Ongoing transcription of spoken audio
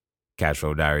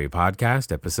Cashflow Diary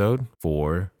Podcast, episode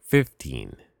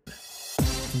 415.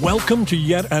 Welcome to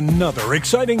yet another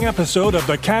exciting episode of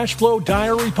the Cashflow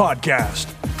Diary Podcast,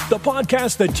 the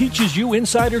podcast that teaches you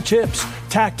insider tips,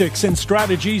 tactics, and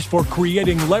strategies for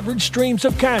creating leverage streams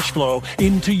of cash flow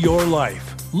into your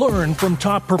life. Learn from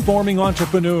top-performing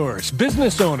entrepreneurs,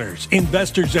 business owners,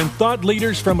 investors, and thought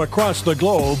leaders from across the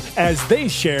globe as they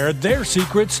share their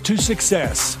secrets to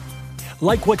success.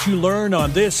 Like what you learn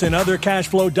on this and other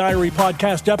Cashflow Diary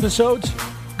podcast episodes?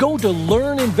 Go to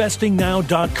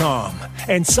learninvestingnow.com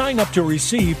and sign up to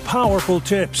receive powerful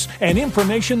tips and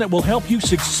information that will help you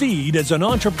succeed as an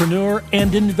entrepreneur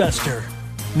and investor.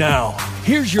 Now,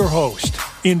 here's your host,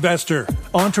 investor,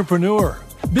 entrepreneur,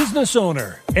 business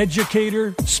owner,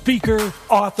 educator, speaker,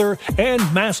 author, and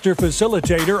master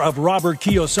facilitator of Robert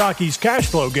Kiyosaki's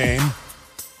cash flow game,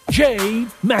 Jay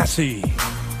Massey.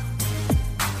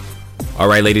 All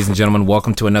right, ladies and gentlemen,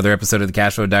 welcome to another episode of the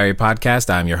Cashflow Diary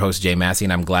Podcast. I'm your host, Jay Massey,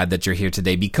 and I'm glad that you're here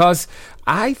today because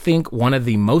I think one of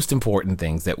the most important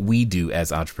things that we do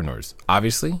as entrepreneurs,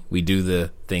 obviously, we do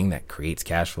the thing that creates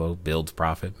cash flow, builds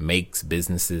profit, makes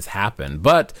businesses happen,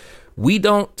 but we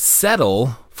don't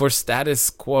settle for status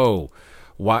quo.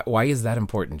 Why is that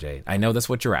important, Jay? I know that's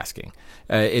what you're asking.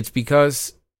 It's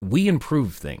because we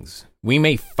improve things. We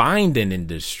may find an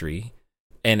industry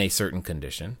in a certain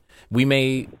condition. We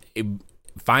may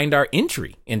find our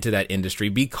entry into that industry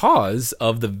because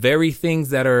of the very things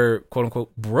that are quote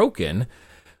unquote broken.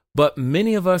 But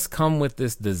many of us come with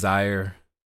this desire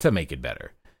to make it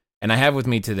better. And I have with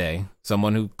me today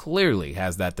someone who clearly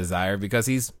has that desire because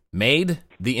he's made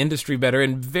the industry better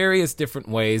in various different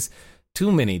ways,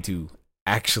 too many to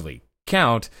actually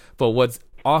count. But what's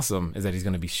awesome is that he's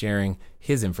going to be sharing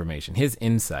his information, his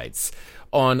insights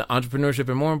on entrepreneurship,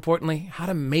 and more importantly, how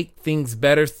to make things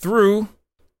better through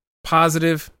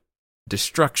positive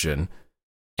destruction.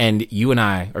 And you and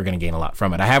I are going to gain a lot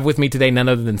from it. I have with me today none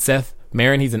other than Seth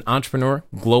Marin. He's an entrepreneur,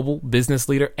 global business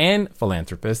leader, and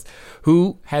philanthropist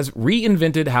who has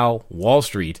reinvented how Wall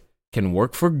Street can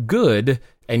work for good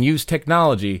and use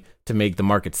technology to make the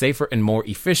market safer and more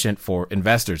efficient for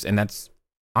investors. And that's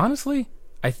honestly,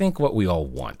 I think, what we all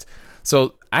want.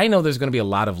 So I know there's going to be a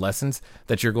lot of lessons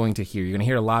that you're going to hear. You're going to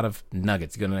hear a lot of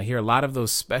nuggets. You're going to hear a lot of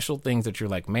those special things that you're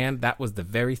like, man, that was the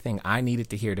very thing I needed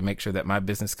to hear to make sure that my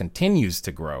business continues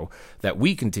to grow, that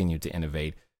we continue to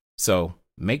innovate. So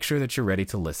make sure that you're ready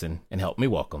to listen and help me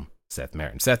welcome Seth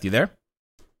Marin. Seth, you there?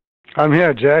 I'm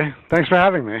here, Jay. Thanks for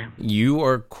having me. You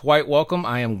are quite welcome.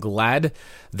 I am glad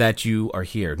that you are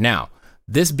here. Now,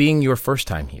 this being your first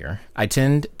time here, I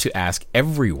tend to ask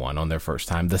everyone on their first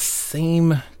time the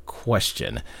same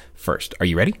question first. Are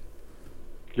you ready?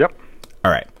 Yep.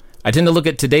 All right. I tend to look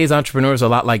at today's entrepreneurs a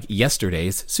lot like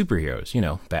yesterday's superheroes. You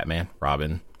know, Batman,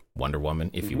 Robin, Wonder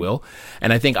Woman, if you will.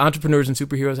 And I think entrepreneurs and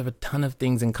superheroes have a ton of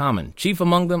things in common. Chief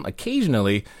among them,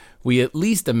 occasionally, we at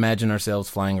least imagine ourselves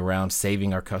flying around,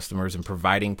 saving our customers and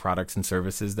providing products and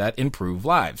services that improve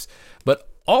lives. But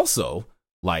also,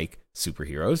 like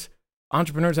superheroes,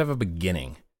 entrepreneurs have a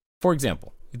beginning. For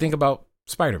example, you think about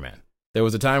Spider-Man. There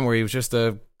was a time where he was just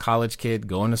a college kid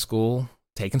going to school,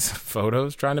 taking some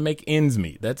photos, trying to make ends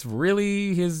meet. That's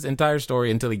really his entire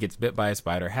story until he gets bit by a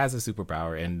spider, has a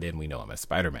superpower, and then we know him as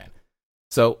Spider-Man.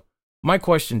 So my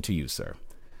question to you, sir,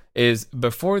 is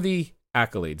before the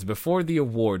accolades, before the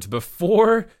awards,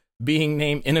 before being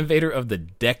named Innovator of the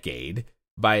Decade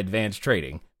by Advanced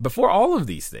Trading, before all of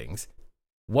these things,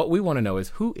 what we want to know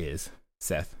is, who is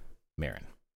Seth Marin?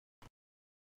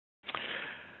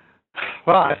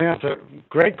 Well, I think that's a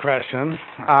great question.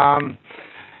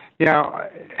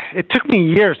 It took me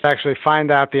years to actually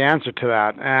find out the answer to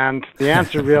that. And the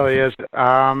answer really is,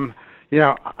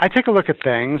 I take a look at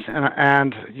things,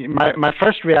 and my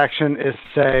first reaction is to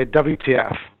say,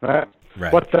 WTF, right?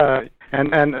 Right.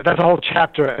 And that's a whole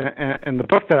chapter in the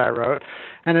book that I wrote.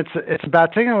 And it's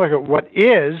about taking a look at what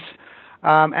is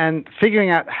and figuring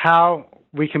out how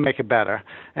we can make it better.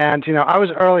 And, I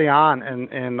was early on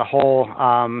in the whole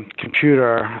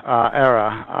computer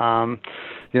era.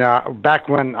 Back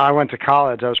when I went to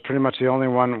college, I was pretty much the only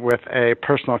one with a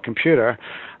personal computer.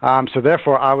 So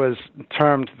therefore, I was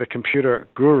termed the computer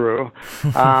guru.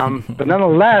 But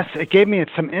nonetheless, it gave me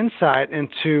some insight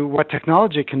into what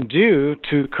technology can do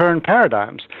to current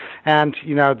paradigms. And,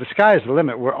 the sky is the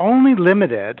limit. We're only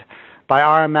limited by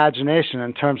our imagination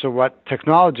in terms of what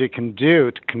technology can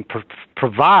do, can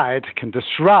provide, can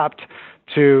disrupt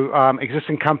to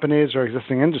existing companies or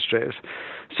existing industries.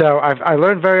 So I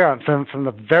learned very early, from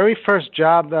the very first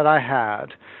job that I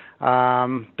had,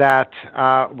 that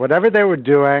whatever they were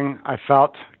doing, I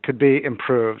felt could be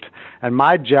improved. And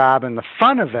my job and the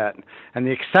fun of it and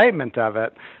the excitement of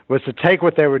it was to take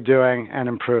what they were doing and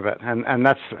improve it. And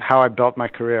that's how I built my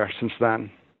career since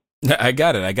then. I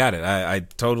got it. I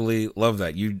totally love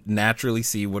that. You naturally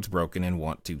see what's broken and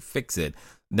want to fix it.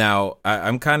 Now,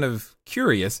 I'm kind of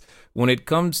curious when it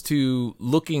comes to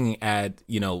looking at,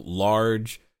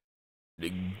 large,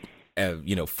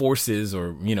 forces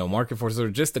or, market forces, or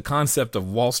just the concept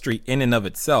of Wall Street in and of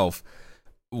itself.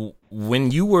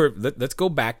 When you were, let's go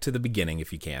back to the beginning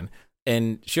if you can,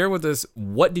 and share with us,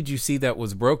 what did you see that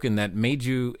was broken that made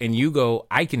you, and you go,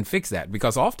 I can fix that?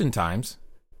 Because oftentimes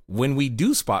when we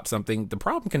do spot something, the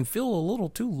problem can feel a little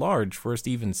too large for us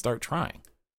to even start trying.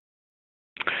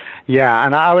 Yeah,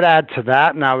 and I would add to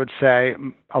that, and I would say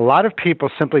a lot of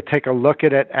people simply take a look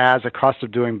at it as a cost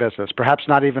of doing business, perhaps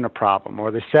not even a problem,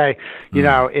 or they say,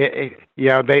 it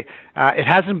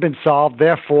hasn't been solved,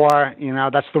 therefore,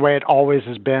 that's the way it always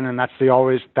has been, and that's the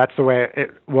way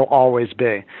it will always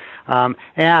be. What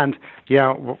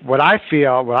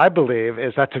I believe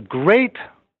is that's a great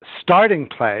starting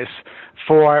place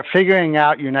for figuring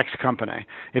out your next company.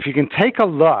 If you can take a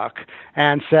look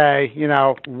and say,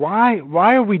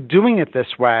 why are we doing it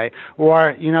this way?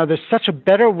 Or, there's such a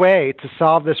better way to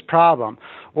solve this problem.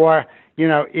 Or,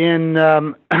 in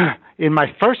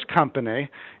my first company,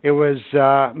 it was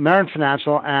Marin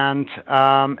Financial, and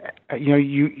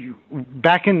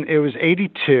it was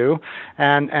 '82,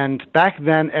 and back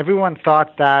then everyone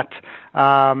thought that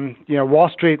Wall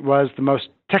Street was the most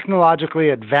technologically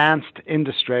advanced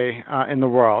industry in the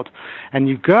world. And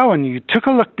you go and you took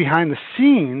a look behind the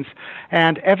scenes,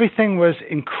 and everything was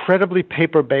incredibly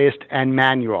paper-based and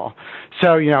manual.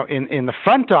 So, in the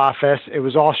front office, it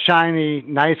was all shiny,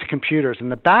 nice computers. In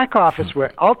the back office,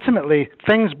 where ultimately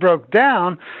things broke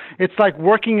down, it's like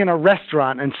working in a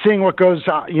restaurant and seeing what goes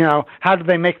on, how do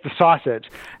they make the sausage?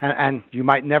 And you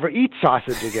might never eat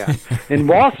sausage again. In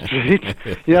Wall Street,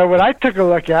 what I took a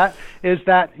look at is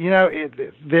that,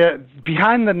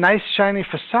 behind the nice, shiny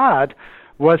facade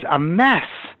was a mess.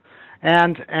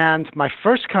 And my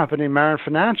first company, Marin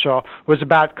Financial, was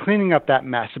about cleaning up that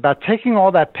mess, about taking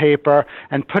all that paper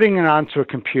and putting it onto a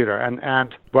computer.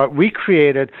 And what we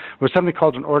created was something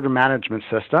called an order management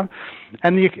system.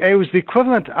 And it was the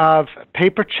equivalent of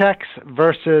paper checks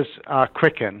versus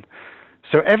Quicken.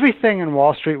 So everything in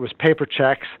Wall Street was paper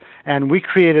checks, and we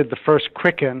created the first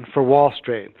Quicken for Wall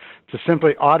Street to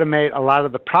simply automate a lot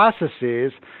of the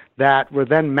processes that were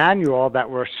then manual, that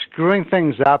were screwing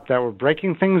things up, that were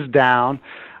breaking things down,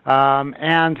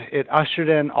 and it ushered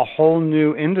in a whole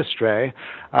new industry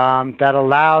that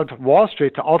allowed Wall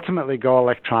Street to ultimately go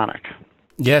electronic.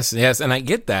 Yes, and I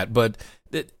get that, but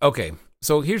okay.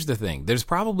 So here's the thing. There's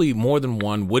probably more than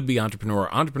one would-be entrepreneur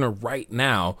right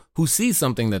now who sees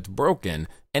something that's broken,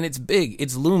 and it's big,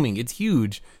 it's looming, it's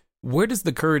huge. Where does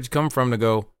the courage come from to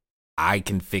go, I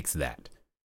can fix that?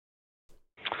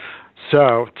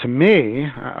 So to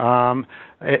me,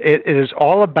 it is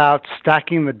all about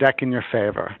stacking the deck in your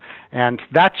favor. And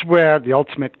that's where the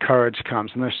ultimate courage comes.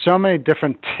 And there's so many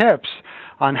different tips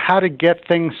on how to get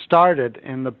things started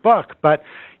in the book. But,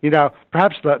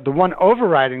 perhaps the one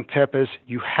overriding tip is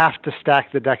you have to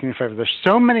stack the deck in your favor. There's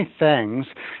so many things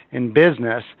in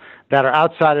business that are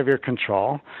outside of your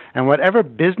control, and whatever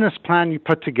business plan you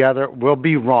put together will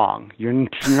be wrong. You're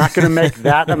not going to make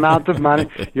that amount of money.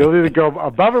 You'll either go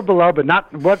above or below, but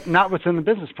not what's in the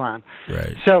business plan.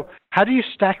 Right. So how do you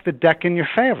stack the deck in your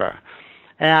favor?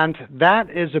 And that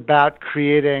is about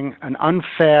creating an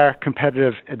unfair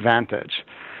competitive advantage.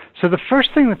 So the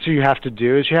first thing that you have to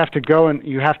do is you have to go and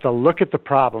you have to look at the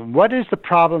problem. What is the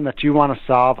problem that you want to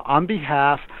solve on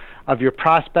behalf of your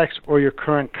prospects or your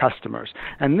current customers?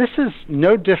 And this is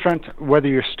no different whether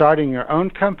you're starting your own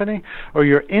company or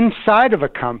you're inside of a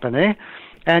company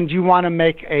and you want to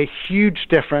make a huge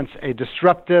difference, a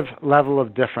disruptive level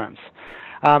of difference.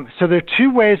 So there are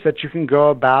two ways that you can go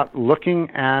about looking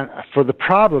for the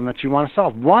problem that you want to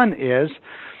solve. One is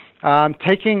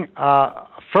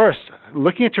first,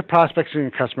 looking at your prospects and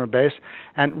your customer base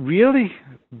and really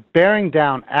bearing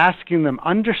down, asking them,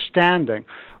 understanding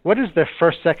what is their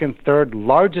first, second, third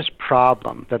largest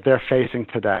problem that they're facing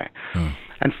today.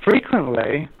 And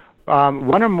frequently,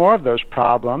 one or more of those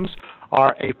problems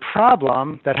are a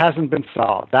problem that hasn't been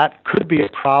solved. That could be a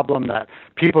problem that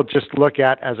people just look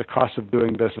at as a cost of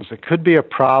doing business. It could be a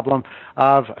problem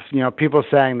of people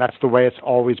saying that's the way it's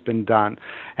always been done.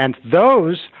 And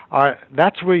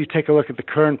that's where you take a look at the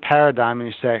current paradigm and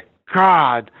you say,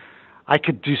 God, I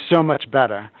could do so much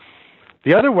better.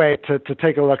 The other way to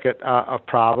take a look at a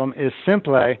problem is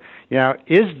simply,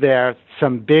 is there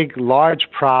some big,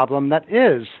 large problem that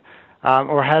is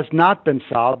or has not been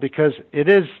solved because it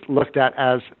is looked at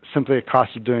as simply a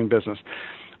cost of doing business.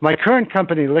 my current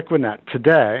company, Liquidnet,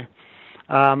 today,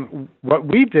 what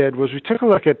we did was we took a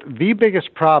look at the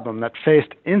biggest problem that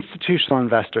faced institutional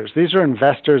investors. These are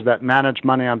investors that manage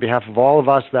money on behalf of all of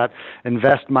us that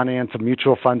invest money into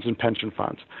mutual funds and pension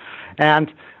funds.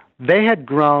 And they had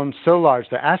grown so large,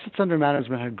 the assets under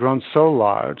management had grown so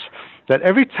large that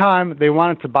every time they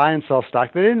wanted to buy and sell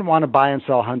stock, they didn't want to buy and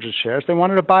sell 100 shares. They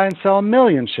wanted to buy and sell 1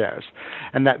 million shares.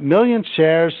 And that 1 million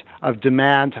shares of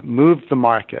demand moved the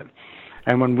market.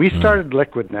 And when we started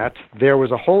Liquidnet, there was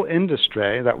a whole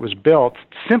industry that was built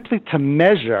simply to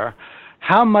measure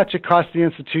how much it cost the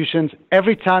institutions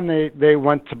every time they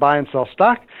went to buy and sell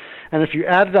stock. And if you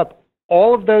added up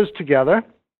all of those together,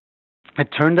 it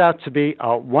turned out to be a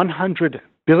 $100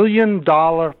 billion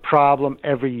problem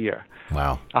every year.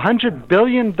 Wow. $100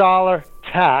 billion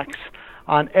tax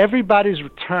on everybody's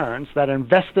returns that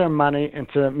invest their money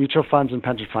into mutual funds and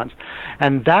pension funds.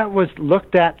 And that was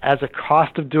looked at as a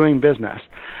cost of doing business.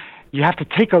 You have to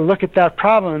take a look at that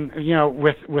problem,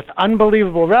 with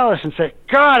unbelievable relish and say,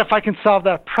 God, if I can solve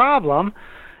that problem,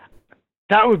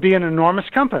 that would be an enormous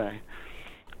company.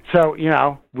 So,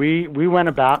 we went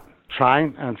about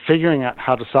trying and figuring out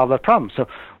how to solve that problem. So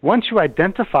once you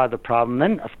identify the problem,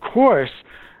 then, of course,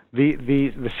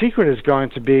 the secret is going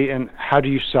to be in how do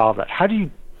you solve it? How do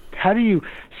you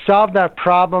solve that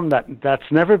problem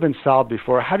that's never been solved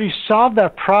before? How do you solve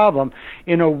that problem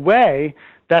in a way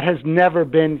that has never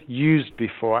been used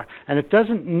before? And it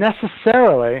doesn't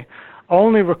necessarily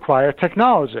only require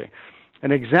technology.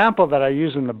 An example that I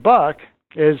use in the book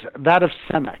is that of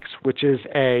Cemex, which is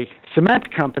a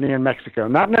cement company in Mexico.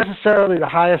 Not necessarily the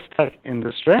highest tech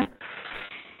industry,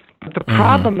 but the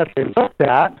problem that they looked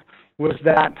at was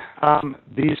that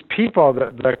these people,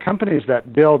 the companies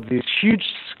that build these huge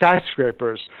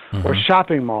skyscrapers or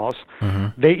shopping malls,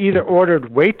 they either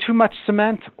ordered way too much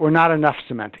cement or not enough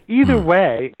cement. Either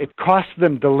way, it cost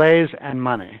them delays and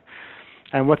money.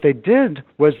 And what they did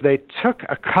was they took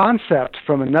a concept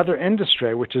from another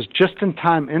industry, which is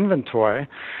just-in-time inventory.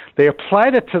 They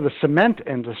applied it to the cement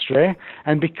industry,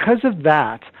 and because of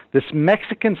that, this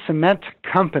Mexican cement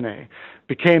company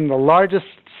became the largest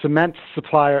cement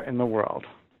supplier in the world.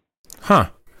 Huh.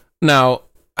 Now,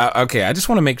 okay, I just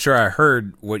want to make sure I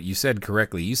heard what you said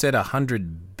correctly. You said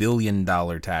 $100 billion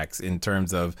tax in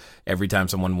terms of every time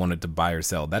someone wanted to buy or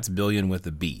sell. That's billion with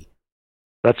a B.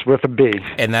 That's with a B.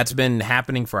 And that's been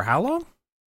happening for how long?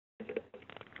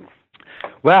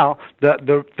 Well,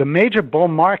 the major bull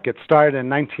market started in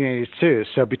 1982.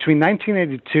 So between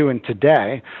 1982 and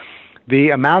today,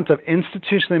 the amount of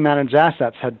institutionally managed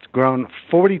assets had grown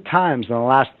 40 times in the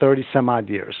last 30 some odd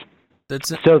years.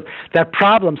 So that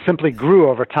problem simply grew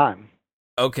over time.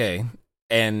 Okay.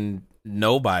 And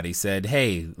nobody said,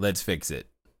 hey, let's fix it.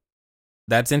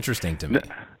 That's interesting to me.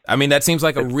 I mean, that seems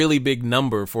like a really big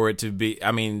number for it to be.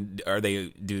 I mean, are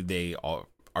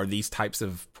these types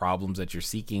of problems that you're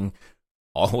seeking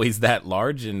always that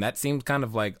large? And that seems kind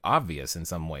of like obvious in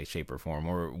some way, shape, or form.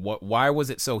 Or why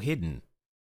was it so hidden?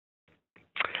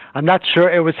 I'm not sure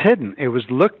it was hidden. It was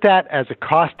looked at as a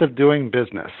cost of doing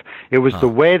business. It was the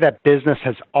way that business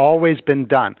has always been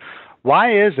done.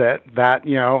 Why is it that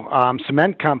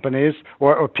cement companies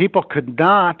or people could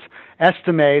not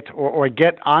estimate or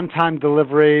get on-time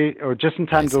delivery or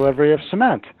just-in-time delivery of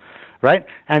cement, right?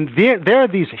 And there are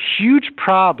these huge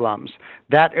problems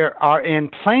that are in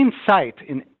plain sight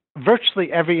in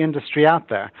virtually every industry out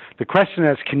there. The question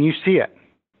is, can you see it?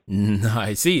 No,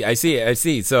 I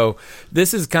see. So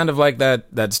this is kind of like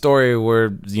that story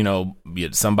where,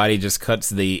 somebody just cuts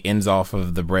the ends off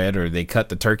of the bread, or they cut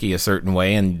the turkey a certain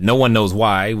way and no one knows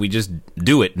why. We just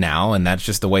do it now, and that's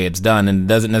just the way it's done. And it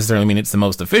doesn't necessarily mean it's the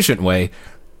most efficient way.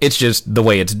 It's just the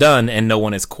way it's done, and no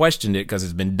one has questioned it because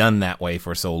it's been done that way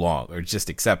for so long, or it's just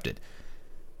accepted.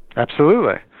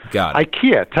 Absolutely. Got it.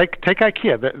 IKEA, take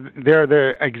IKEA. There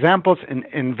are examples in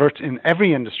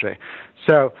every industry.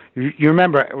 So you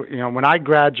remember, when I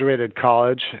graduated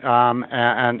college,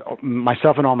 and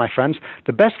myself and all my friends,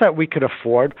 the best that we could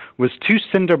afford was 2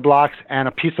 cinder blocks and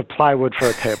a piece of plywood for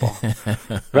a table,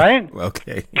 right?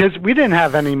 Okay. Because we didn't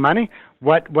have any money.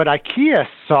 What IKEA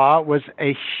saw was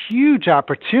a huge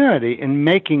opportunity in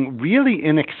making really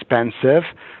inexpensive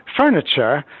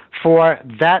furniture for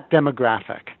that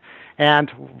demographic.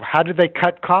 And how did they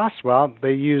cut costs? Well,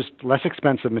 they used less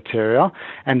expensive material,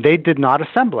 and they did not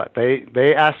assemble it.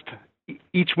 They asked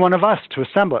each one of us to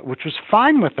assemble it, which was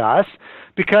fine with us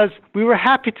because we were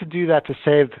happy to do that to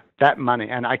save that money.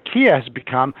 And IKEA has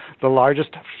become the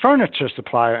largest furniture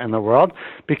supplier in the world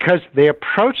because they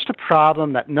approached a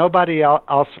problem that nobody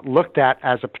else looked at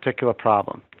as a particular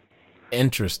problem.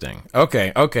 Interesting.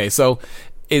 Okay. So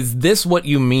Is this what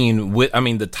you mean with, I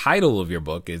mean, the title of your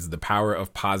book is The Power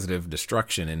of Positive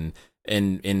Destruction.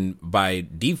 And by,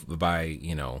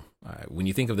 when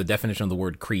you think of the definition of the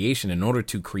word creation, in order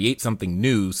to create something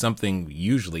new, something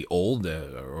usually old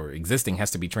or existing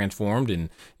has to be transformed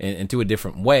into a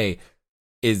different way.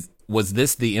 Was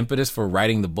this the impetus for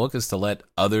writing the book, is to let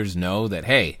others know that,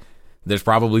 hey, there's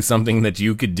probably something that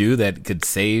you could do that could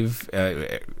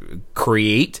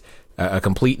create a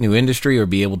complete new industry or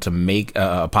be able to make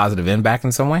a positive impact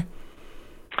in some way?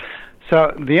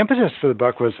 So the impetus for the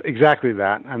book was exactly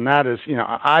that, and that is,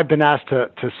 I've been asked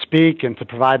to speak and to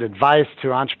provide advice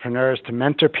to entrepreneurs, to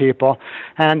mentor people,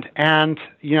 and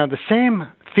the same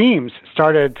themes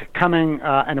started coming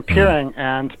and appearing,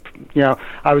 and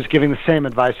I was giving the same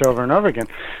advice over and over again.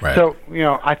 Right. So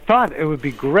I thought it would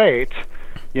be great.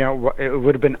 It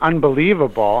would have been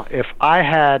unbelievable if I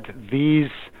had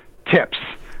these tips,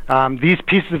 these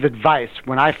pieces of advice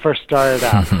when I first started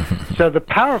out. So the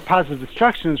power of positive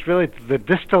destruction is really the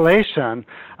distillation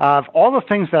of all the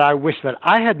things that I wish that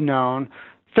I had known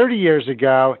 30 years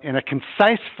ago in a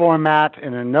concise format,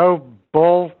 in a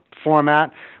no-bull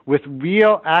format, with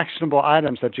real actionable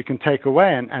items that you can take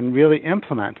away and really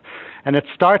implement. And it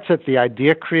starts at the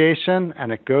idea creation,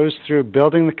 and it goes through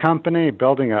building the company,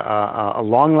 building a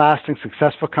long-lasting,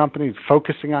 successful company,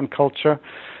 focusing on culture,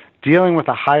 dealing with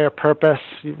a higher purpose,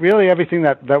 really everything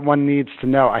that one needs to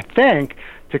know, I think,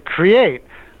 to create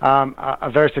a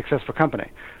very successful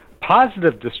company.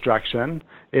 Positive destruction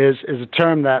is a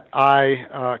term that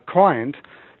I coined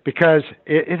because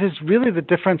it is really the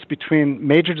difference between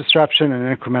major disruption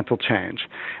and incremental change.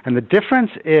 And the difference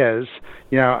is,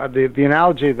 the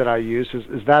analogy that I use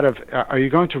is that of, are you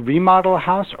going to remodel a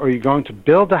house or are you going to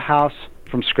build a house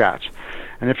from scratch?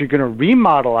 And if you're going to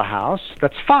remodel a house,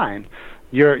 that's fine.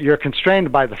 You're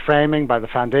constrained by the framing, by the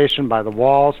foundation, by the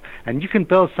walls, and you can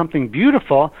build something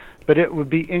beautiful, but it would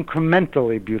be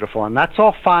incrementally beautiful, and that's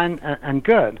all fine and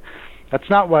good. That's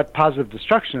not what positive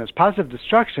destruction is. Positive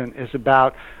destruction is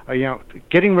about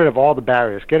getting rid of all the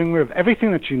barriers, getting rid of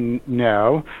everything that you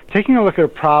know, taking a look at a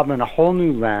problem in a whole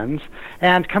new lens,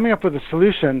 and coming up with a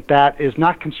solution that is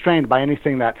not constrained by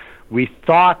anything that we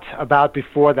thought about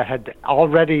before that had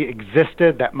already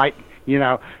existed, that might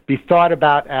be thought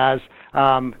about as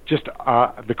just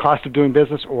the cost of doing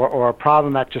business or a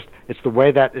problem that just it's the way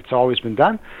that it's always been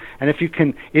done. And if you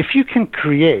can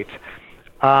create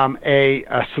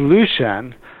a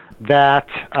solution that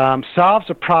solves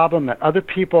a problem that other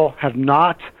people have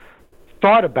not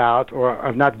thought about or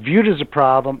have not viewed as a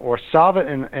problem, or solve it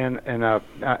in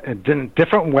a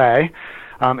different way,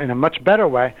 in a much better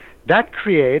way, that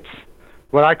creates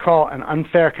what I call an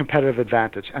unfair competitive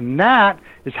advantage. And that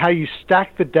is how you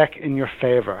stack the deck in your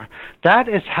favor. That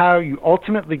is how you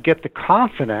ultimately get the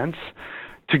confidence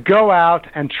to go out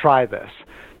and try this.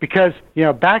 Because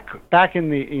back in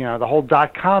the whole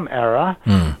 .com era,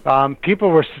 people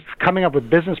were coming up with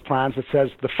business plans that says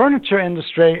the furniture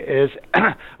industry is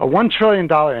a $1 trillion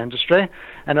industry,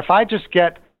 and if I just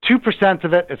get 2%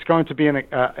 of it, it's going to be an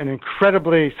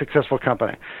incredibly successful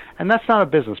company. And that's not a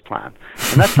business plan.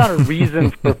 And that's not a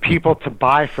reason for people to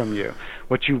buy from you.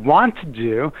 What you want to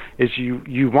do is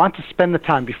you want to spend the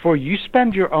time before you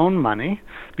spend your own money,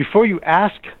 before you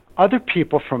ask other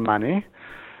people for money.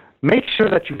 Make sure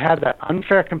that you have that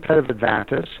unfair competitive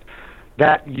advantage,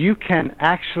 that you can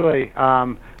actually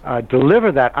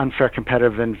deliver that unfair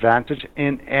competitive advantage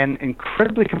in an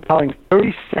incredibly compelling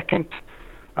 30-second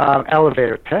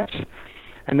elevator pitch.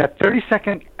 And that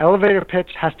 30-second elevator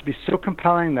pitch has to be so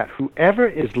compelling that whoever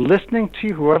is listening to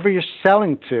you, whoever you're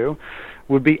selling to,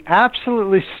 would be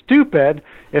absolutely stupid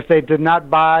if they did not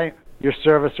buy your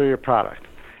service or your product.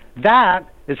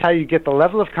 That is how you get the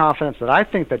level of confidence that I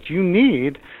think that you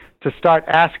need to start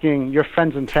asking your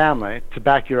friends and family to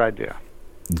back your idea.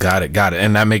 Got it.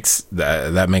 And that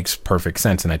makes perfect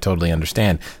sense, and I totally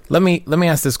understand. Let me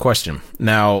ask this question.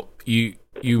 Now, you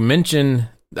mentioned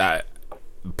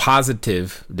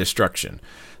positive destruction.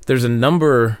 There's a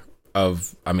number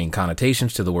of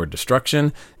connotations to the word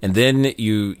destruction, and then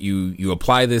you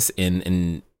apply this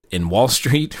in Wall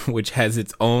Street, which has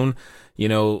its own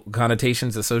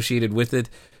connotations associated with it.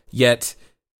 Yet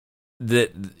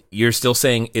that you're still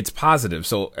saying it's positive.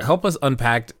 So help us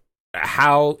unpack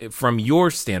how, from your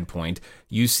standpoint,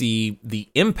 you see the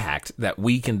impact that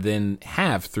we can then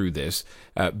have through this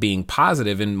being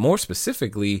positive. And more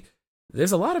specifically,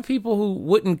 there's a lot of people who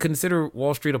wouldn't consider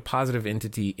Wall Street a positive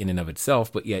entity in and of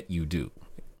itself, but yet you do.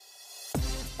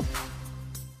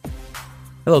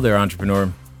 Hello there,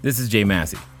 entrepreneur. This is Jay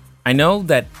Massey. I know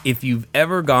that if you've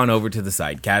ever gone over to the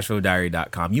site,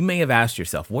 cashflowdiary.com, you may have asked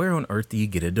yourself, where on earth do you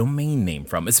get a domain name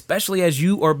from? Especially as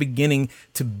you are beginning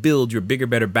to build your bigger,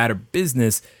 better, badder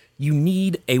business, you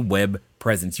need a web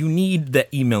presence. You need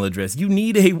the email address. You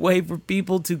need a way for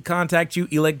people to contact you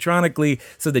electronically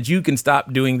so that you can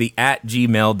stop doing the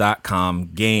 @gmail.com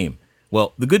game.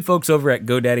 Well, the good folks over at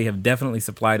GoDaddy have definitely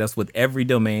supplied us with every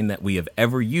domain that we have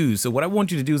ever used. So what I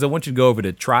want you to do is I want you to go over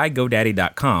to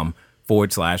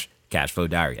trygodaddy.com/cashflow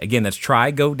diary. Again, that's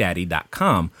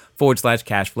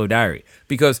trygodaddy.com/cashflow diary,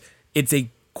 because it's a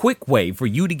quick way for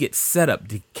you to get set up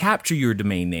to capture your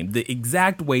domain name the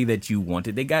exact way that you want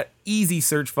it. They got easy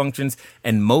search functions,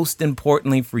 and most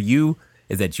importantly for you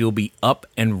is that you'll be up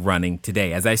and running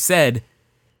today. As I said,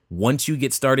 once you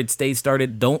get started, stay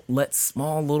started. Don't let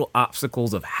small little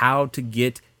obstacles of how to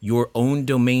get your own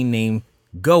domain name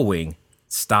going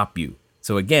stop you.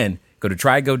 So again, go to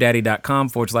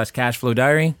trygodaddy.com/cashflow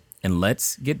diary, and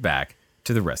let's get back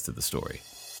to the rest of the story.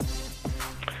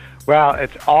 Well,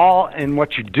 it's all in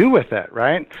what you do with it,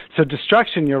 right? So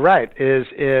destruction, you're right, is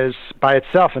by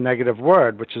itself a negative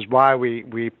word, which is why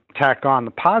we tack on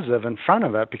the positive in front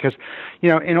of it. Because,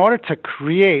 in order to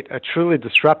create a truly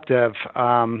disruptive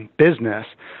business,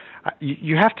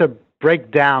 you have to break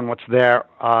down what's there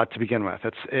to begin with.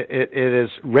 It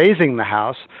is raising the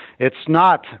house. It's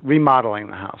not remodeling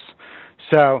the house.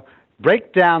 So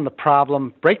break down the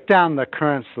problem, break down the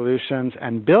current solutions,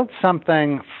 and build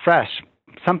something fresh,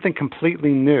 something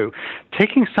completely new,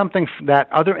 taking something that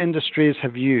other industries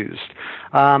have used.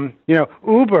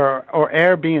 Uber or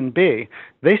Airbnb,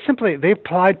 they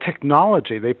applied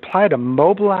technology. They applied a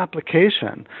mobile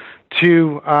application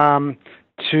to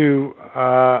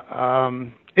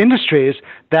industries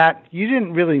that you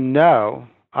didn't really know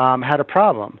had a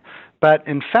problem. But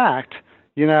in fact,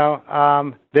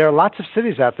 there are lots of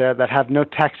cities out there that have no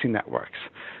taxi networks.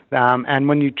 And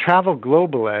when you travel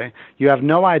globally, you have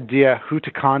no idea who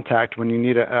to contact when you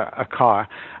need a car.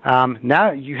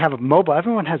 Now you have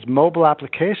everyone has mobile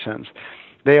applications.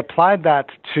 They applied that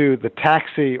to the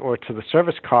taxi or to the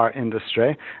service car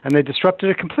industry, and they disrupted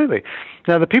it completely.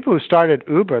 Now, the people who started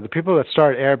Uber, the people that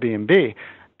started Airbnb,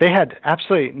 they had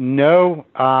absolutely no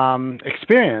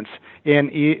experience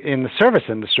in the service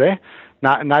industry,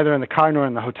 neither in the car nor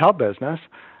in the hotel business.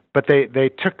 But they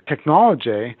took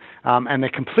technology and they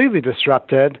completely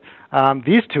disrupted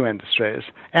these two industries.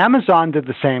 Amazon did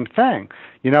the same thing.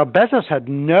 Bezos had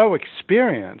no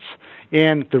experience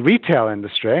in the retail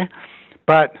industry,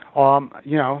 but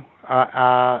now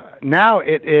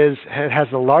it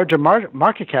has a larger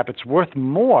market cap. It's worth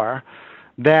more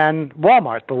than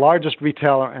Walmart, the largest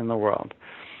retailer in the world.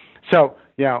 So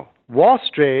Wall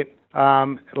Street,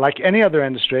 like any other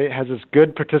industry, has its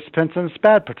good participants and its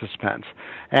bad participants.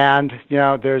 And,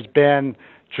 there's been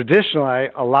traditionally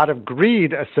a lot of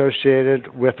greed associated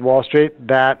with Wall Street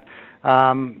that,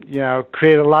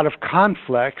 create a lot of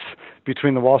conflicts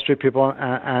between the Wall Street people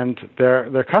and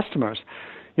their customers.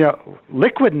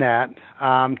 LiquidNet,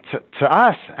 to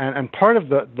us, and part of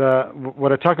the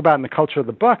what I talk about in the culture of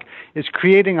the book, is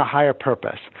creating a higher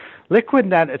purpose.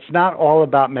 LiquidNet, it's not all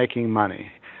about making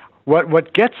money.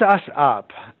 What gets us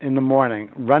up in the morning,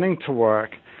 running to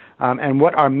work, and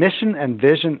what our mission and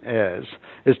vision is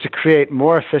to create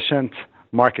more efficient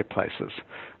marketplaces,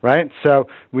 right? So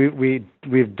we've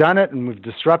done it, and we've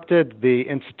disrupted the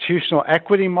institutional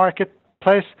equity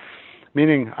marketplace,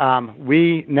 meaning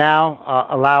we now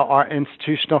allow our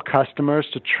institutional customers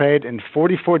to trade in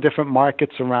 44 different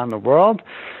markets around the world.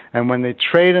 And when they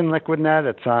trade in LiquidNet,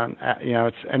 it's on,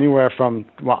 it's anywhere from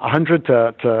 100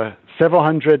 to several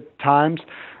hundred times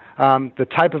the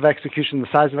type of execution, the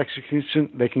size of execution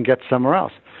they can get somewhere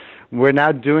else. We're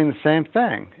now doing the same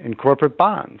thing in corporate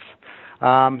bonds.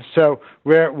 So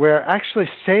we're actually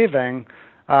saving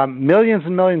millions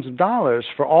and millions of dollars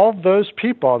for all those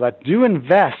people that do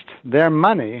invest their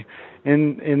money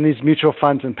in these mutual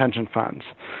funds and pension funds.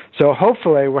 So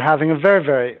hopefully we're having a very,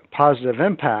 very positive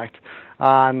impact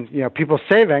on people's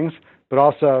savings, but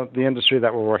also the industry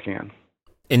that we're working in.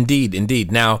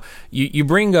 Indeed. Now, you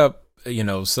bring up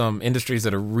some industries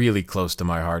that are really close to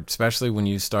my heart, especially when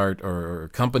you start, or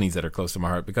companies that are close to my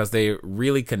heart, because they're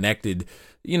really connected,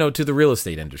 to the real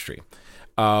estate industry.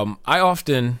 I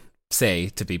often say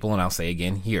to people, and I'll say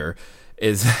again here,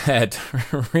 is that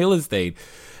real estate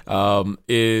we're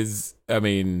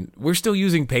still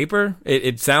using paper.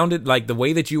 It sounded like the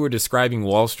way that you were describing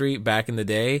Wall Street back in the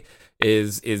day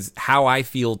is how I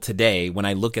feel today when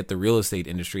I look at the real estate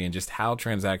industry and just how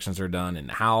transactions are done and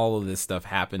how all of this stuff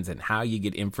happens and how you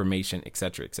get information, et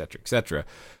cetera, et cetera, et cetera.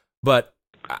 But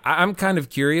I'm kind of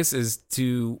curious as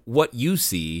to what you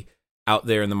see out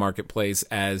there in the marketplace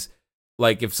as,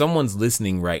 like, if someone's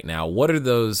listening right now, what are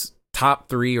those top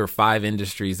 3 or 5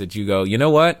 industries that you go, you know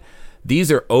what?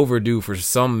 These are overdue for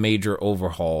some major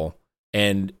overhaul.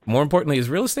 And more importantly, is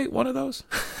real estate one of those?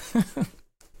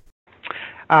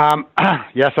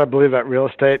 Yes, I believe that real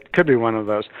estate could be one of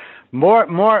those.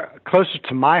 More closer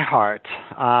to my heart,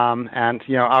 and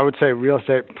I would say real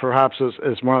estate perhaps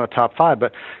is one of the top 5,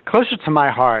 but closer to my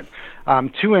heart,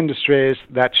 2 industries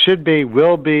that should be,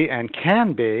 will be, and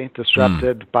can be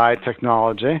disrupted by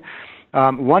technology.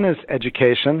 One is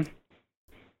education,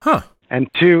 and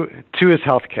two is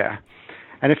healthcare.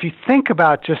 And if you think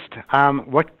about just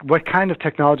what kind of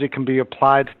technology can be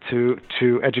applied to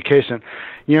education,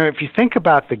 if you think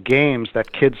about the games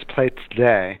that kids play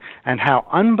today and how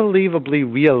unbelievably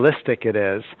realistic it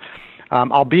is,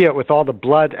 albeit with all the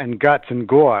blood and guts and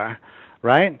gore,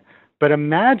 right? But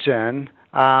imagine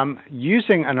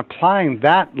using and applying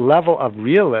that level of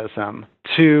realism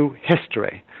to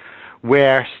history,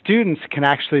 where students can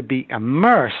actually be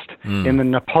immersed in the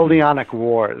Napoleonic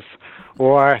Wars,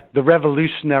 or the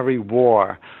Revolutionary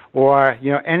War, or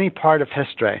any part of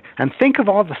history, and think of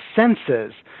all the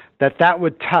senses that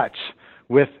would touch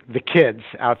with the kids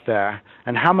out there,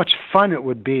 and how much fun it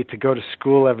would be to go to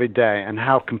school every day, and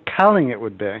how compelling it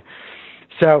would be.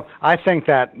 So I think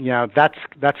that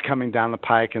that's coming down the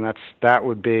pike, and that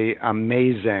would be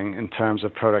amazing in terms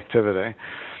of productivity.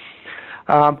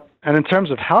 And in terms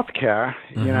of healthcare,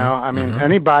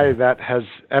 anybody that has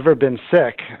ever been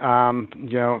sick,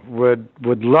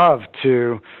 would love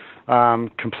to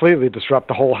completely disrupt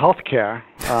the whole healthcare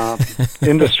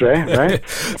industry, right?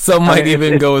 Some might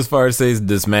even go as far as say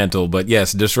dismantle, but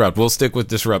yes, disrupt. We'll stick with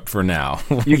disrupt for now.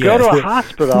 You go to a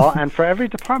hospital, and for every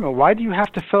department, why do you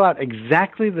have to fill out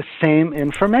exactly the same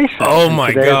information? Oh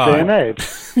my God! Day and age,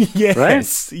 yes, right?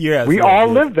 Yes, we all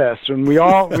live this, and we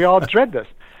all dread this.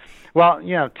 Well,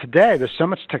 today there's so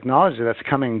much technology that's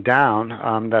coming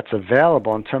down that's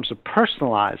available in terms of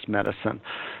personalized medicine.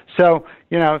 So,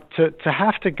 to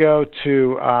have to go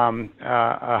to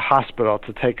a hospital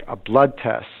to take a blood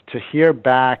test, to hear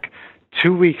back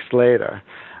 2 weeks later,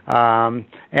 and,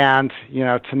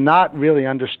 to not really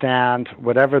understand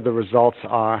whatever the results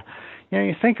are,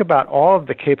 you think about all of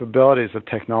the capabilities of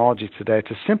technology today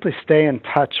to simply stay in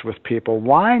touch with people.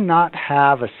 Why not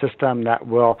have a system that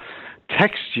will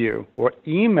text you or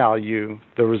email you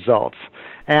the results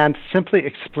and simply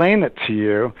explain it to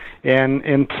you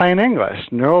in plain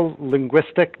English,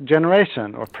 neuro-linguistic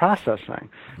generation or processing?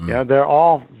 They're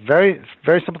all very,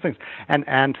 very simple things.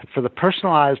 And for the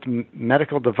personalized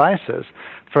medical devices,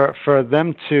 for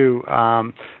them to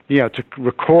to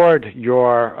record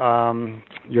your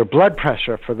blood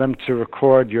pressure, for them to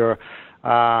record your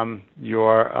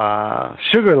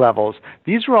sugar levels.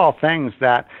 These are all things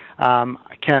that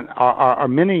are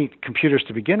mini computers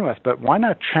to begin with, but why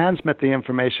not transmit the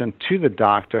information to the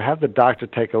doctor, have the doctor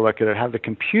take a look at it, have the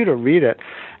computer read it,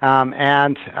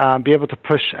 and be able to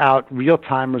push out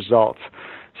real-time results,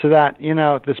 so that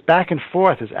this back and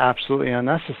forth is absolutely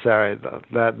unnecessary.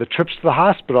 The trips to the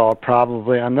hospital are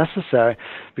probably unnecessary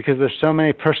because there's so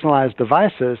many personalized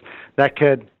devices that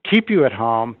could keep you at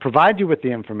home, provide you with the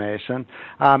information,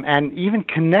 and even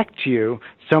connect you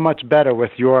so much better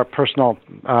with your personal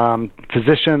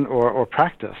physician or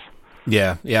practice.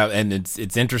 Yeah, and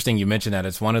it's interesting you mentioned that.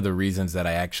 It's one of the reasons that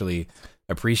I actually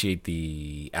appreciate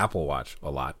the Apple Watch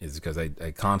a lot, is because I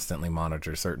constantly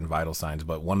monitor certain vital signs.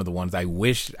 But one of the ones I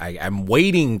wish I'm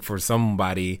waiting for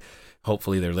somebody,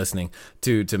 hopefully they're listening,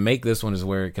 to make this one, is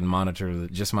where it can monitor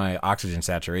just my oxygen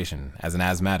saturation. As an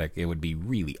asthmatic, it would be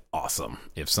really awesome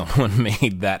if someone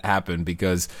made that happen,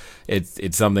 because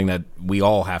it's something that we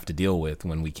all have to deal with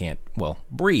when we can't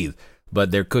breathe.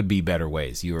 But there could be better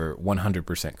ways. You're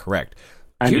 100% correct.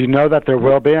 And you know that there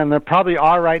will be, and there probably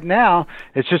are right now.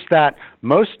 It's just that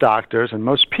most doctors and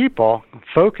most people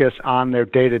focus on their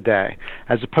day-to-day,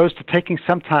 as opposed to taking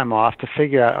some time off to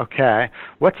figure out, okay,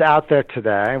 what's out there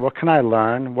today? What can I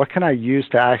learn? What can I use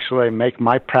to actually make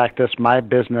my practice, my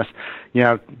business,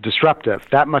 disruptive,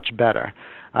 that much better?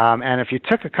 And if you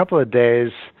took a couple of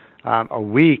days, a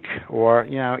week, or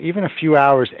even a few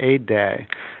hours a day,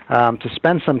 to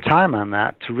spend some time on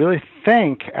that, to really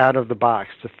think out of the box,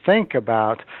 to think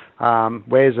about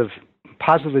ways of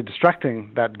positively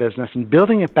destructing that business and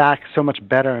building it back so much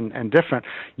better and different,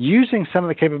 using some of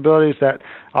the capabilities that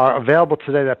are available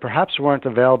today that perhaps weren't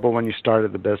available when you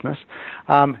started the business,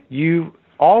 you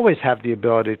always have the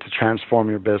ability to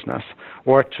transform your business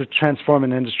or to transform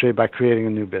an industry by creating a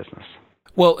new business.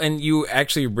 Well, and you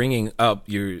actually bringing up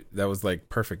that was like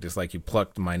perfect. It's like you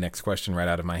plucked my next question right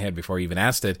out of my head before I even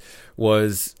asked it.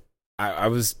 Was I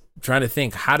was trying to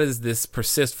think, how does this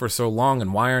persist for so long,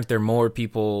 and why aren't there more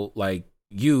people like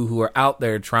you who are out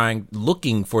there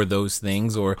looking for those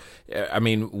things? Or, I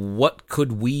mean, what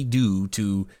could we do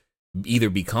to either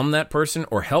become that person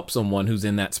or help someone who's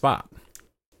in that spot?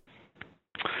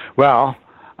 Well,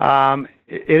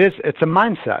 it's a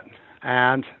mindset.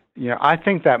 And, I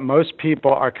think that most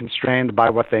people are constrained by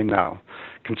what they know,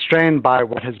 constrained by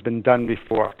what has been done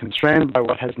before, constrained by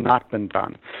what has not been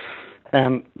done.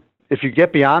 And if you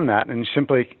get beyond that and you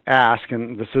simply ask,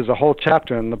 and this is a whole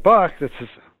chapter in the book, this is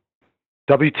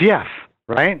WTF,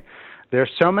 right? There are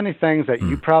so many things that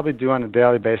you probably do on a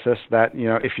daily basis that,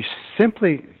 if you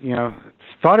simply,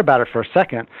 thought about it for a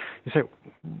second, you say,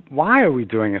 why are we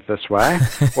doing it this way?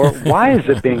 Or why is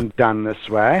it being done this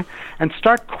way? And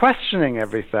start questioning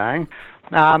everything.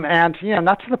 And,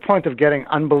 not to the point of getting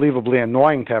unbelievably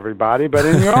annoying to everybody, but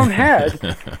in your own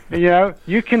head,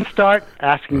 you can start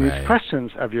asking these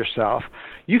questions of yourself.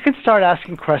 You can start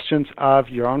asking questions of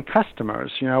your own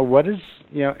customers. What is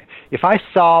your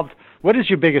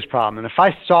biggest problem? And if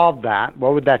I solved that,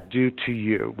 what would that do to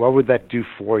you? What would that do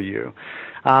for you?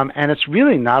 And it's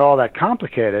really not all that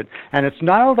complicated. And it's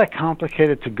not all that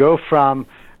complicated to go from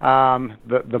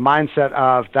the mindset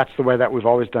of that's the way that we've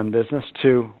always done business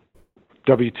to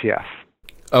WTF.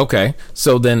 Okay,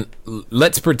 so then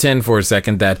let's pretend for a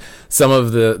second that some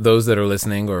of those that are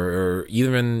listening, or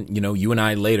even you and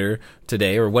I later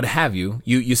today, or what have you,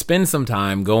 you spend some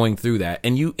time going through that,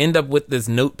 and you end up with this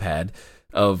notepad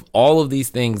of all of these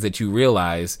things that you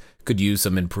realize could use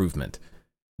some improvement.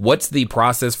 What's the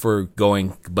process for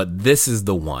going, but this is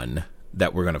the one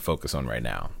that we're going to focus on right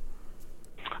now?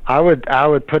 I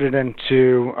would put it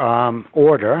into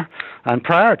order and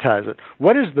prioritize it.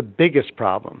 What is the biggest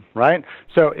problem, right?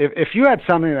 So if you had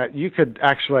something that you could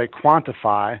actually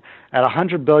quantify at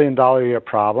 $100 billion a year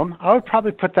problem, I would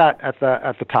probably put that at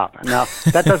the top. Now,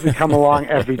 that doesn't come along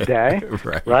every day,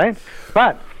 right?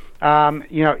 But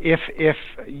if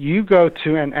you go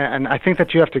to, and I think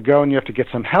that you have to go and you have to get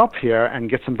some help here and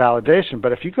get some validation,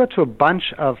 but if you go to a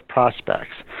bunch of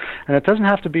prospects, and it doesn't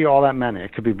have to be all that many,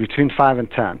 it could be between 5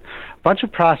 and 10, a bunch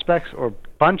of prospects or a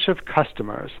bunch of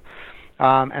customers,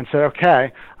 and say,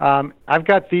 okay, I've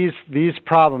got these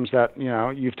problems that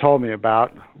you've told me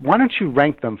about. Why don't you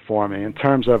rank them for me in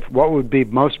terms of what would be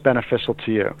most beneficial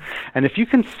to you? And if you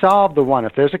can solve the one,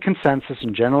 if there's a consensus,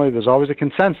 and generally there's always a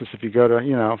consensus if you go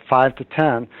to 5 to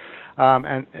 10,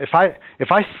 and if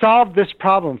I solve this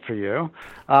problem for you,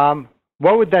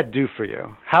 what would that do for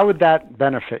you? How would that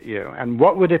benefit you? And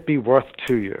what would it be worth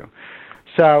to you?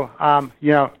 So,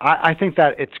 I think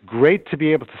that it's great to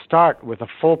be able to start with a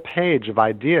full page of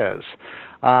ideas,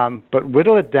 but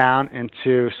whittle it down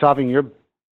into solving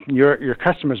your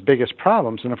customer's biggest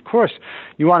problems. And of course,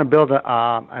 you want to build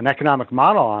an economic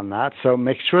model on that, so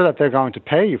make sure that they're going to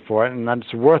pay you for it and that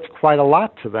it's worth quite a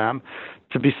lot to them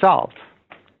to be solved.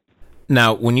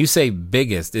 Now, when you say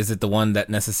biggest, is it the one that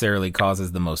necessarily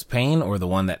causes the most pain, or the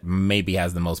one that maybe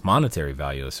has the most monetary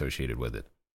value associated with it?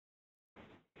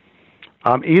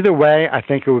 Either way, I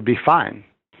think it would be fine,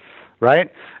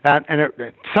 right? And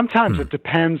sometimes it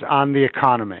depends on the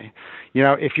economy.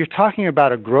 If you're talking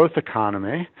about a growth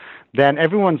economy, then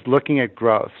everyone's looking at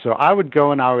growth. So I would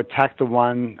go and I would attack the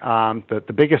one,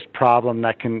 the biggest problem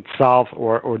that can solve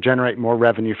or generate more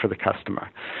revenue for the customer.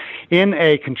 In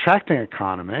a contracting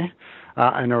economy,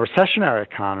 in a recessionary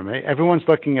economy, everyone's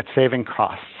looking at saving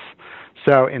costs.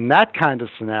 So in that kind of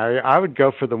scenario, I would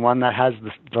go for the one that has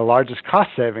the largest cost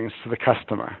savings to the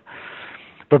customer.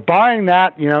 But barring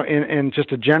that, in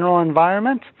just a general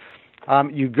environment,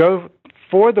 you go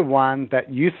for the one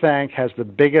that you think has the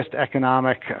biggest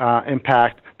economic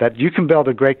impact that you can build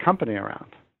a great company around.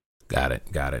 Got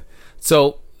it.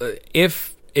 So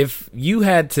if you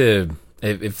had to,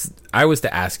 if I was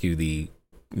to ask you the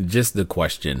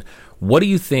question, what do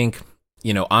you think,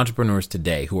 entrepreneurs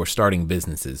today who are starting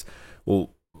businesses,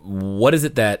 well, what is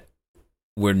it that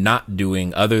we're not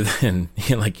doing other than,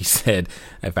 like you said,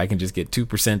 if I can just get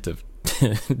 2% of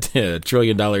 $1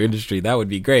 trillion industry, that would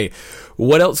be great.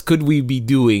 What else could we be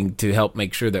doing to help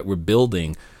make sure that we're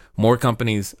building more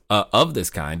companies of this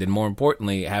kind, and more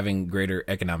importantly, having greater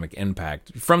economic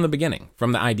impact from the beginning,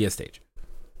 from the idea stage?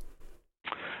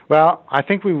 Well, I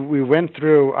think we went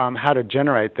through how to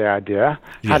generate the idea,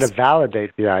 how to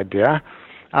validate the idea,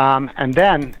 and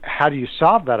then how do you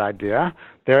solve that idea?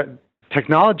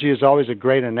 Technology is always a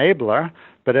great enabler,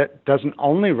 but it doesn't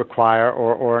only require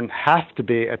or have to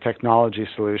be a technology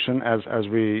solution, as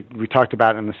we talked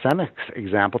about in the Cemex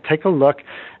example. Take a look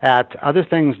at other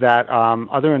things that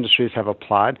other industries have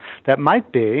applied that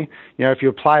might be, if you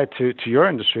apply it to your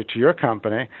industry, to your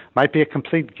company, might be a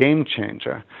complete game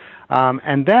changer.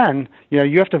 And then,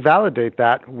 you have to validate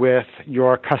that with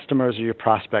your customers or your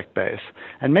prospect base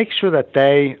and make sure that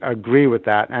they agree with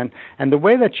that. And the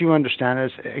way that you understand it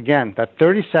is, again, that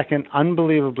 30-second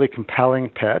unbelievably compelling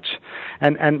pitch.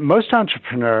 And most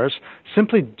entrepreneurs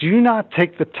simply do not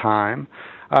take the time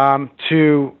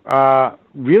to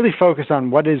really focus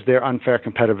on what is their unfair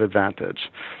competitive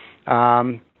advantage.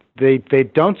 They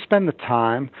don't spend the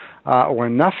time or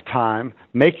enough time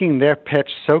making their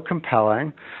pitch so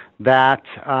compelling that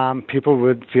people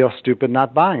would feel stupid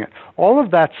not buying it. All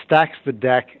of that stacks the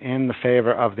deck in the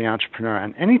favor of the entrepreneur.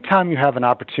 And anytime you have an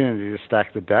opportunity to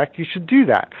stack the deck, you should do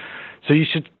that. So you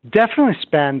should definitely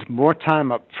spend more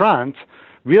time up front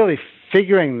really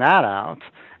figuring that out.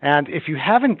 And if you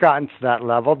haven't gotten to that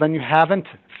level, then you haven't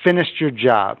finished your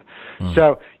job.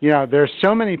 So, there's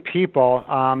so many people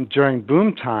during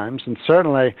boom times, and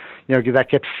certainly, that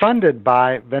get funded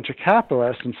by venture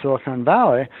capitalists in Silicon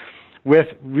Valley with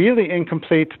really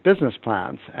incomplete business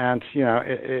plans. And,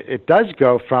 it does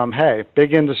go from, hey,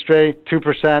 big industry,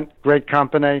 2%, great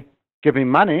company, give me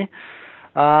money,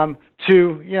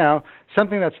 to,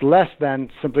 something that's less than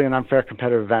simply an unfair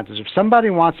competitive advantage. If somebody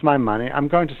wants my money, I'm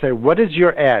going to say, what is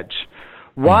your edge?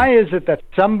 Why is it that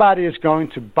somebody is going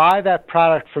to buy that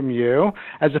product from you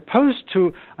as opposed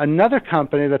to another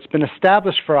company that's been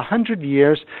established for 100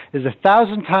 years, is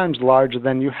 1,000 times larger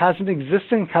than you, has an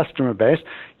existing customer base?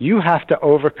 You have to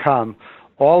overcome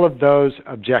all of those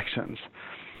objections.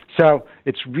 So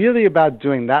it's really about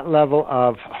doing that level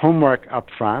of homework up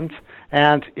front.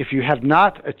 And if you have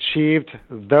not achieved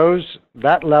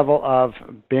that level of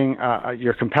being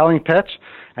your compelling pitch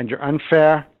and your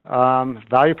unfair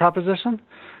value proposition,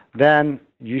 then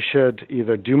you should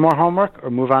either do more homework or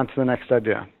move on to the next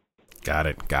idea. Got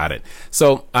it.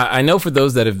 So I know for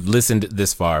those that have listened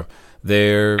this far,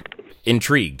 they're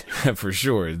intrigued for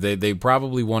sure. They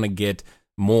probably want to get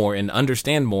more and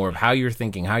understand more of how you're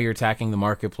thinking, how you're attacking the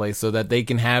marketplace so that they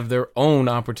can have their own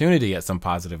opportunity at some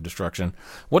positive destruction.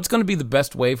 What's going to be the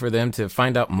best way for them to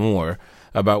find out more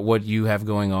about what you have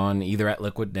going on, either at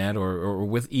LiquidNet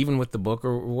or even with the book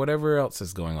or whatever else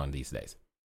is going on these days?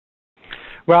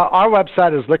 Well, our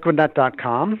website is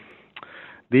liquidnet.com.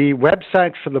 The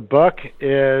website for the book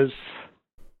is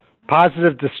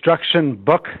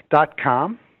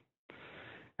positivedestructionbook.com.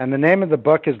 And the name of the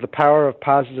book is The Power of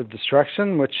Positive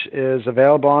Destruction, which is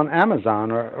available on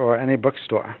Amazon or any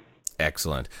bookstore.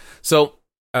 Excellent. So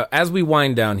as we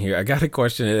wind down here, I got a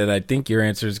question, and I think your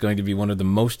answer is going to be one of the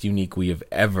most unique we have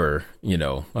ever,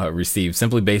 received,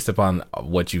 simply based upon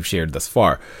what you've shared thus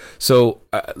far. So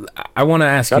I want to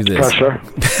ask you this.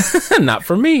 Pressure. Not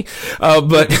for me,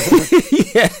 but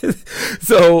yeah.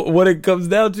 So what it comes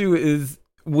down to is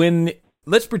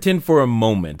let's pretend for a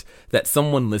moment that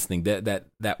someone listening, that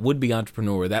would-be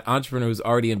entrepreneur, that entrepreneur who's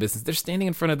already in business, they're standing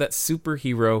in front of that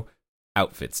superhero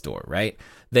outfit store, right?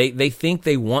 They think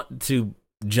they want to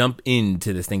jump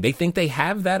into this thing. They think they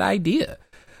have that idea.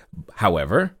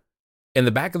 However, in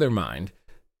the back of their mind,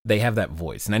 they have that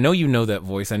voice. And I know you know that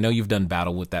voice. I know you've done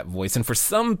battle with that voice. And for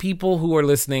some people who are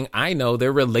listening, I know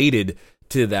they're related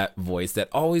to that voice that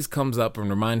always comes up and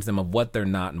reminds them of what they're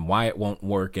not and why it won't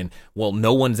work. And, well,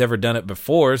 no one's ever done it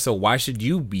before, so why should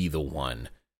you be the one?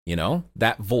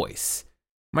 That voice.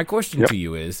 My question to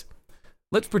you is,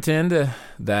 let's pretend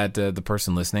that the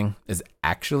person listening is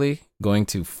actually going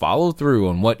to follow through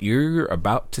on what you're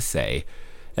about to say,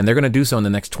 and they're going to do so in the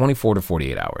next 24 to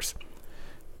 48 hours.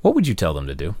 What would you tell them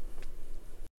to do?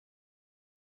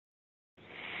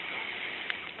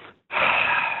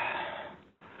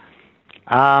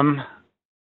 I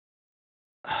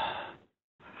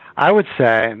would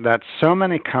say that so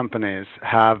many companies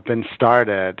have been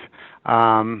started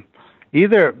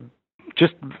either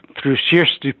just through sheer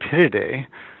stupidity,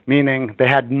 meaning they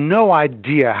had no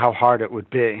idea how hard it would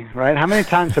be, right? How many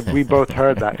times have we both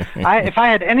heard that? If I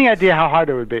had any idea how hard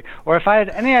it would be, or if I had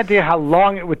any idea how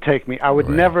long it would take me, I would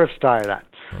never have started that,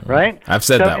 right? I've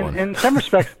said that one. In some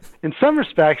respects,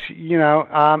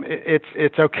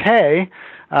 it's okay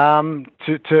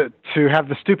to have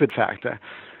the stupid factor,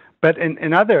 but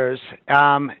in others,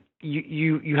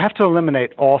 you have to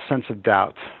eliminate all sense of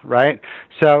doubt, right?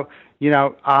 So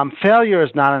failure is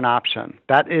not an option.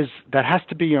 That has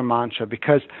to be your mantra,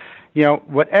 because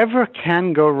whatever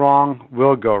can go wrong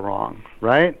will go wrong,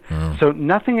 right? So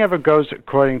nothing ever goes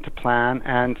according to plan,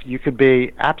 and you could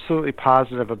be absolutely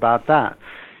positive about that.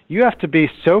 You have to be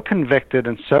so convicted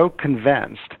and so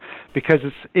convinced, because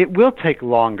it will take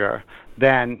longer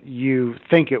than you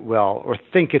think it will or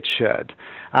think it should.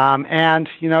 And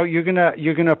you're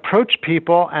gonna approach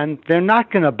people, and they're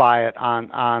not gonna buy it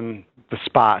on the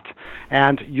spot,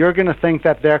 and you're going to think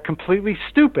that they're completely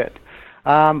stupid.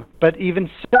 But even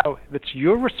so, it's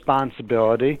your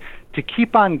responsibility to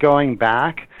keep on going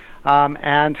back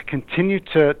and continue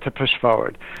to push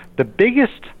forward. The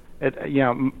biggest, the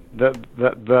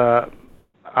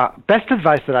best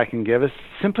advice that I can give is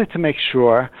simply to make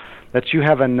sure that you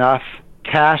have enough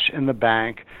cash in the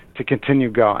bank to continue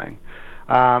going.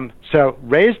 So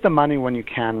raise the money when you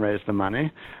can raise the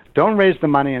money. Don't raise the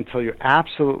money until you're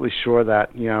absolutely sure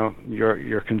that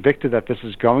you're convicted that this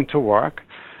is going to work.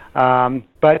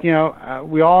 But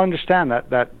we all understand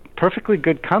that perfectly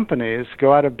good companies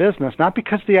go out of business not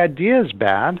because the idea is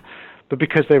bad, but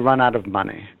because they run out of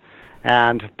money,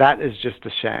 and that is just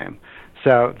a shame.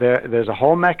 So there's a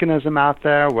whole mechanism out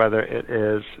there, whether it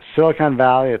is Silicon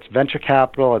Valley, it's venture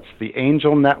capital, it's the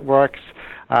angel networks,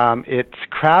 it's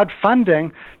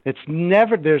crowdfunding. There's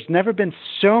never been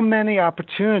so many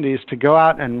opportunities to go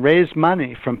out and raise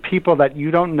money from people that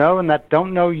you don't know and that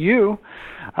don't know you,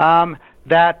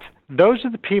 that those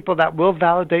are the people that will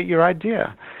validate your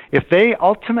idea. If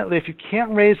you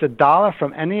can't raise $1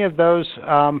 from any of those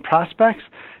prospects,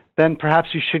 then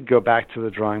perhaps you should go back to the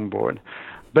drawing board.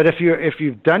 But if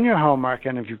you've done your homework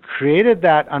and if you've created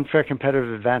that unfair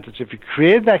competitive advantage, if you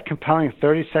created that compelling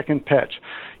 30-second pitch,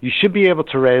 you should be able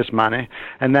to raise money.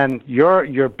 And then what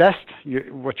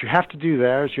you have to do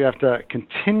there is you have to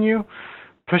continue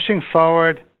pushing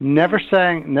forward, never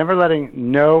letting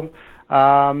no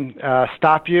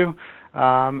stop you.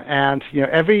 And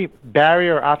every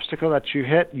barrier or obstacle that you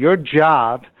hit, your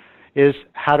job is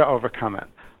how to overcome it.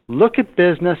 Look at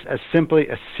business as simply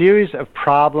a series of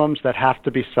problems that have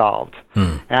to be solved.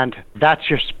 And that's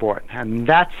your sport, and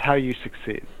that's how you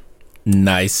succeed.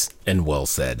 Nice and well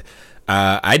said.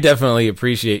 I definitely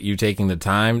appreciate you taking the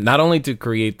time, not only to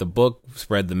create the book,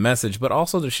 spread the message, but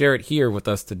also to share it here with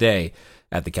us today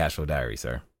at the Cashflow Diary,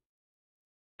 sir.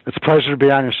 It's a pleasure to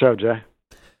be on your show, Jay.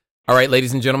 All right,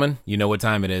 ladies and gentlemen, you know what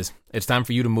time it is. It's time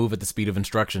for you to move at the speed of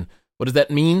instruction. What does that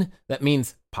mean? That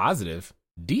means positive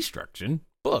destruction.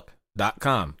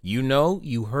 Book.com.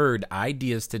 You heard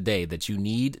ideas today that you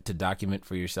need to document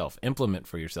for yourself, implement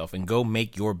for yourself, and go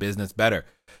make your business better.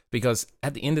 Because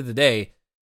at the end of the day,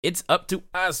 it's up to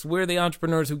us. We're the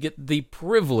entrepreneurs who get the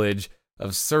privilege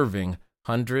of serving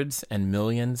hundreds and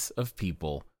millions of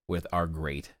people with our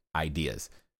great ideas.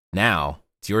 Now,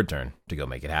 it's your turn to go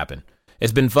make it happen.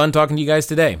 It's been fun talking to you guys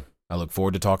today. I look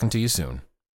forward to talking to you soon.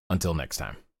 Until next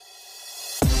time.